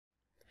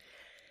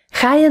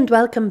Hi and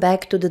welcome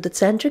back to the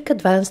Docentric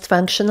Advanced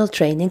Functional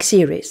Training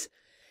series.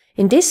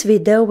 In this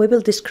video, we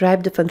will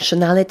describe the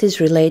functionalities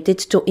related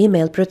to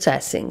email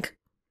processing.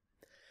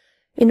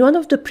 In one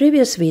of the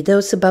previous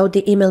videos about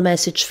the email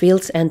message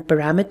fields and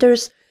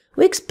parameters,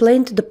 we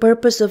explained the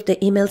purpose of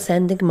the email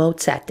sending mode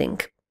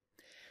setting.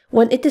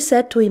 When it is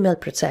set to email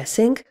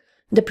processing,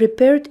 the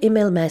prepared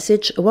email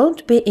message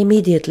won't be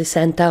immediately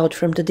sent out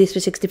from the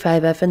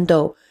D365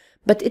 F&O,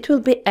 but it will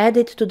be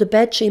added to the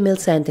batch email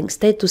sending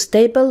status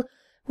table,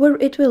 where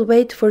it will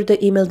wait for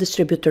the email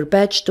distributor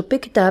batch to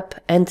pick it up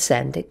and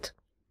send it.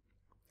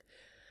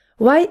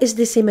 Why is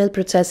this email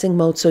processing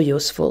mode so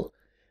useful?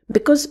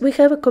 Because we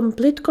have a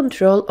complete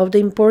control of the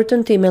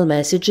important email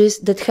messages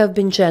that have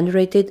been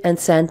generated and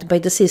sent by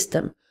the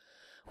system.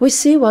 We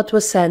see what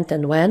was sent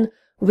and when.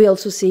 We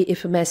also see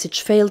if a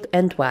message failed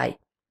and why.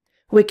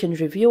 We can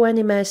review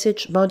any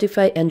message,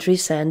 modify and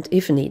resend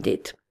if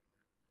needed.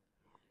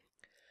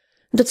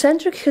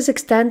 Docentric has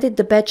extended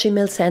the batch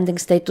email sending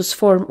status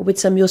form with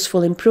some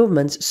useful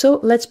improvements, so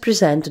let's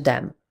present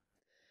them.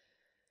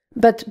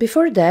 But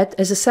before that,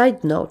 as a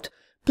side note,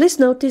 please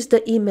notice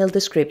the email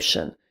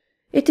description.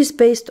 It is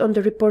based on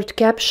the report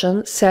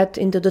caption set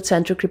in the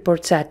Docentric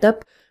report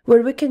setup,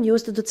 where we can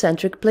use the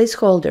Docentric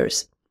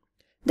placeholders.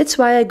 That's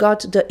why I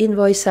got the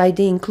invoice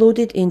ID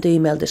included in the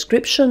email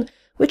description,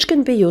 which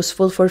can be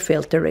useful for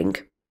filtering.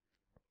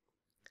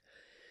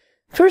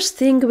 First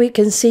thing we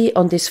can see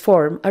on this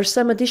form are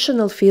some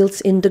additional fields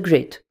in the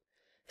grid.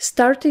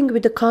 Starting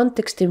with the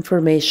context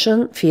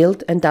information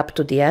field and up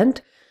to the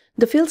end,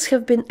 the fields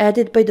have been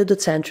added by the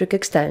Docentric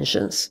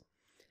extensions.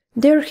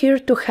 They're here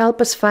to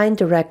help us find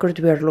the record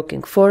we are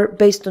looking for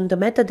based on the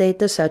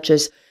metadata such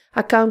as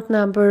account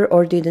number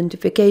or the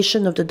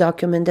identification of the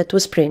document that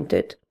was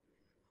printed.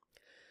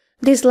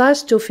 These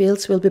last two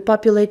fields will be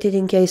populated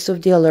in case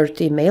of the alert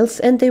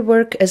emails, and they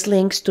work as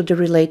links to the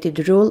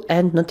related rule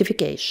and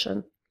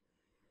notification.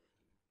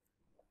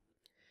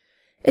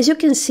 As you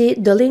can see,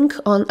 the link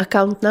on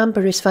account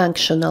number is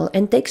functional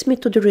and takes me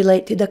to the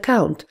related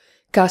account,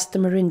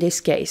 customer in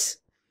this case.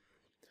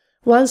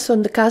 Once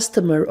on the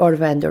customer or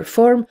vendor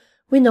form,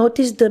 we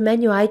notice the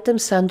menu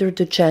items under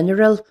the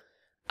general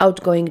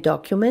outgoing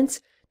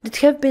documents that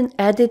have been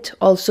added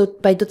also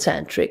by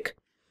Docentric.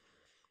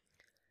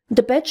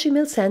 The batch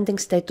email sending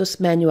status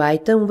menu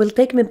item will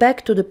take me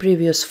back to the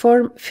previous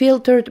form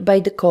filtered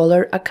by the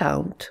caller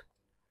account.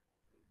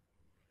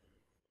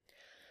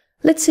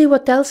 Let's see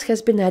what else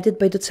has been added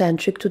by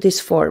Docentric to this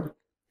form.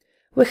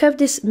 We have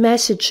this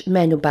message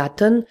menu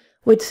button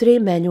with three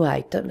menu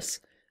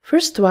items.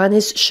 First one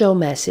is show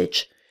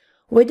message.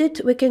 With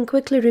it, we can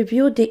quickly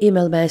review the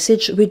email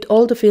message with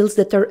all the fields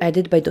that are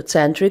added by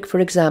Docentric, for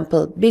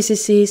example,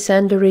 BCC,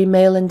 sender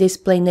email and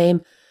display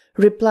name,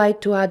 reply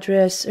to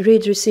address,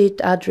 read receipt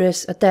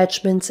address,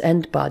 attachments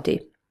and body.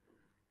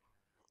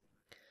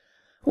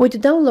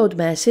 With download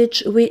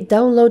message, we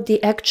download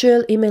the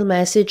actual email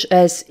message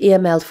as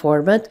EML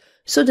format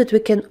so that we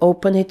can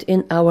open it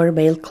in our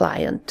mail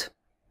client.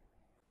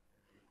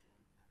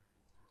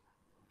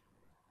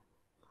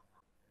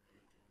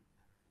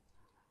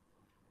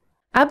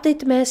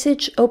 Update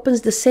message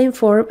opens the same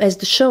form as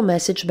the show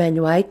message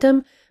menu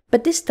item,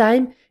 but this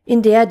time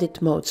in the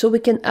edit mode, so we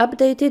can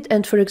update it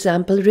and, for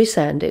example,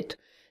 resend it.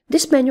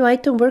 This menu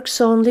item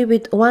works only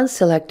with one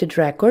selected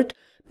record,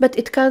 but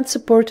it can't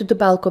support the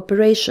bulk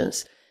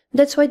operations.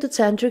 That's why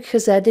Docentric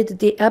has added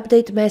the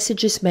update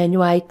messages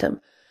menu item.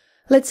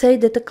 Let's say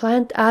that a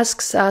client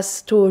asks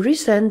us to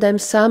resend them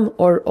some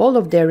or all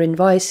of their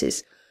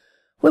invoices.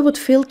 We would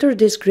filter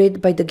this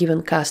grid by the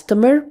given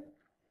customer.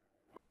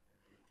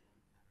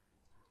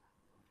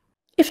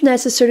 If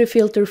necessary,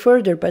 filter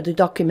further by the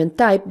document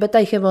type, but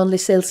I have only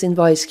sales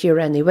invoice here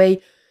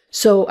anyway,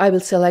 so I will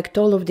select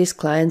all of these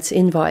clients'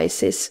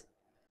 invoices.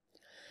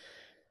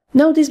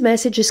 Now these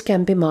messages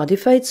can be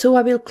modified, so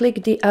I will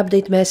click the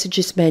Update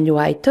Messages menu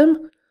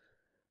item,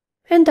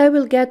 and I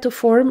will get a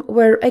form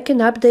where I can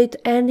update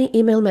any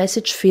email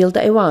message field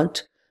I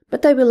want,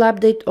 but I will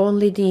update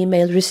only the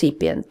email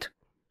recipient.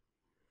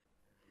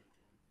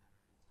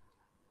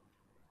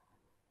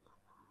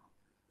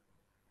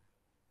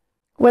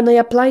 When I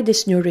apply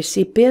this new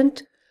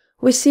recipient,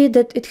 we see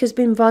that it has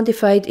been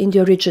modified in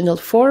the original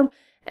form,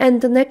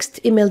 and the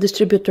next email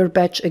distributor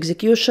batch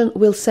execution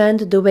will send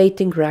the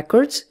waiting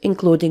records,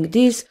 including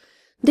these,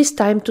 this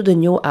time to the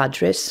new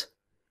address.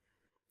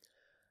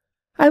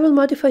 I will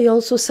modify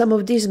also some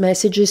of these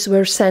messages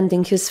where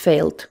sending has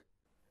failed.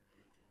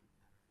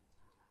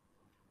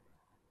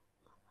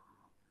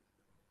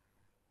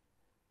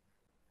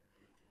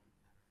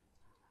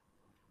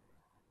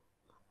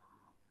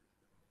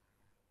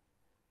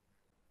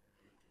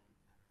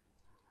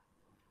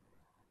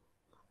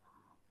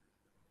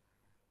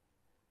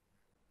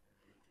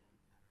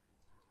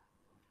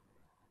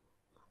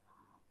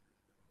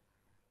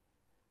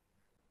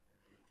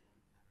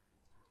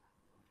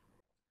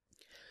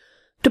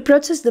 To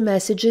process the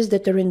messages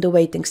that are in the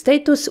waiting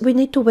status, we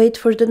need to wait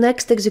for the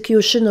next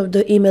execution of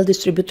the email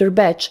distributor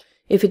batch,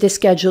 if it is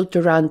scheduled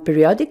to run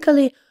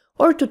periodically,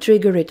 or to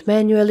trigger it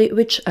manually,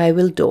 which I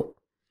will do.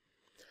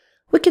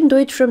 We can do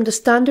it from the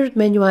standard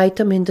menu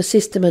item in the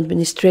System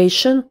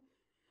Administration,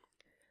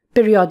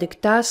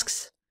 Periodic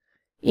Tasks,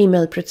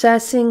 Email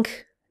Processing,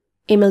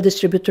 Email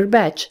Distributor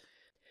Batch.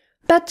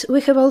 But we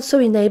have also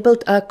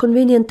enabled a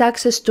convenient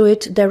access to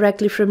it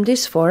directly from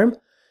this form,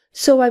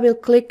 so I will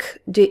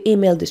click the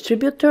Email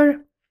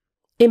Distributor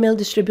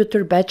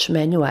Batch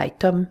menu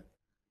item.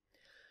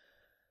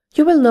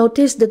 You will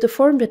notice that the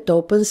form that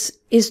opens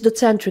is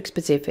Docentric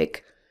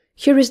specific.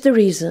 Here is the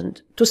reason.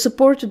 To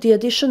support the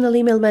additional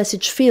email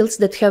message fields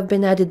that have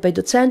been added by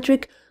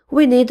Docentric,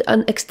 we need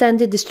an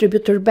extended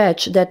distributor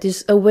batch that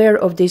is aware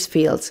of these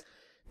fields.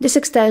 This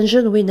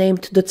extension we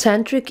named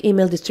Docentric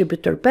Email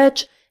Distributor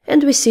Batch,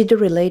 and we see the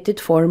related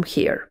form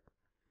here.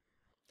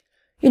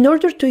 In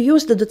order to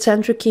use the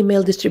Docentric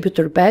Email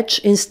Distributor Batch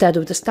instead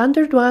of the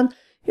standard one,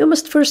 you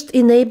must first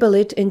enable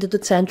it in the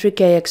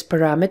Docentric AX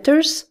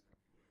parameters,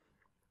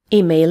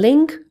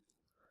 Emailing,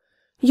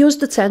 use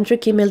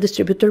Docentric Email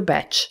Distributor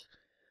Batch.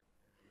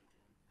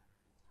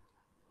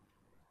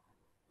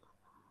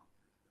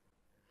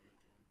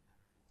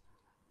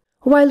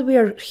 While we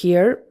are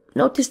here,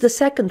 notice the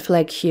second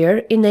flag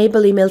here,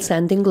 Enable Email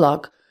Sending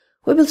Log.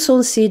 We will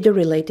soon see the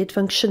related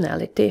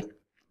functionality.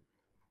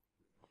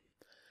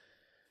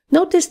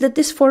 Notice that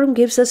this form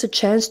gives us a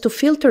chance to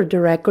filter the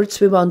records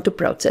we want to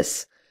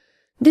process.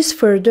 This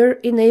further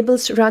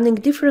enables running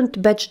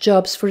different batch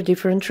jobs for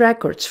different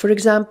records. For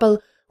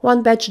example,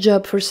 one batch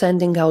job for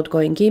sending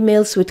outgoing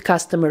emails with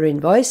customer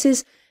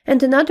invoices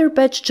and another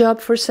batch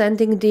job for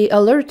sending the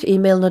alert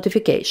email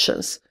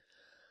notifications.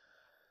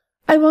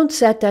 I won't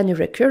set any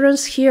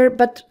recurrence here,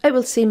 but I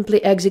will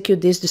simply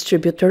execute this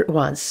distributor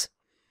once.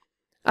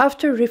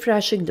 After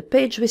refreshing the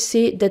page, we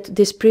see that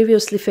this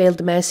previously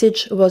failed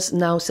message was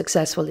now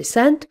successfully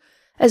sent,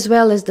 as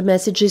well as the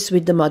messages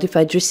with the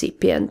modified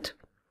recipient.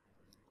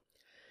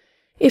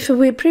 If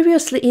we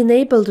previously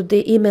enabled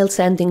the email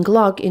sending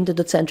log in the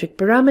Docentric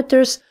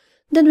parameters,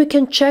 then we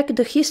can check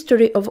the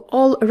history of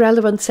all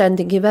relevant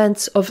sending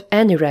events of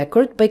any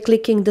record by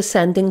clicking the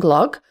Sending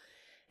Log,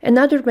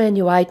 another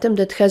menu item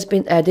that has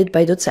been added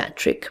by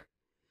Docentric.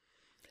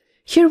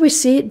 Here we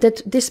see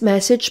that this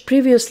message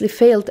previously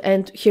failed,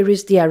 and here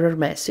is the error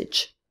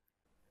message.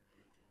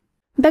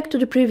 Back to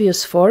the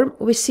previous form,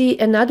 we see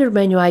another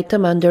menu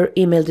item under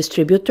Email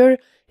Distributor.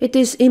 It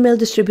is Email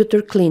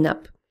Distributor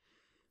Cleanup.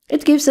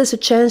 It gives us a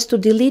chance to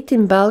delete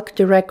in bulk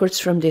the records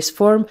from this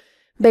form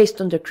based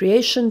on the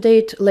creation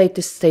date,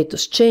 latest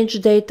status change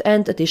date,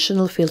 and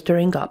additional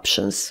filtering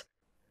options.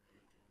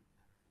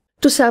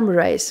 To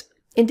summarize,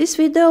 in this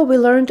video we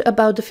learned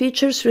about the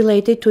features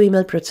related to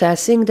email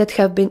processing that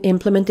have been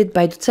implemented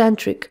by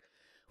Docentric.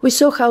 We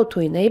saw how to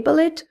enable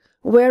it,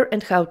 where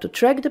and how to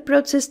track the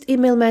processed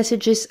email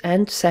messages,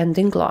 and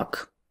sending log.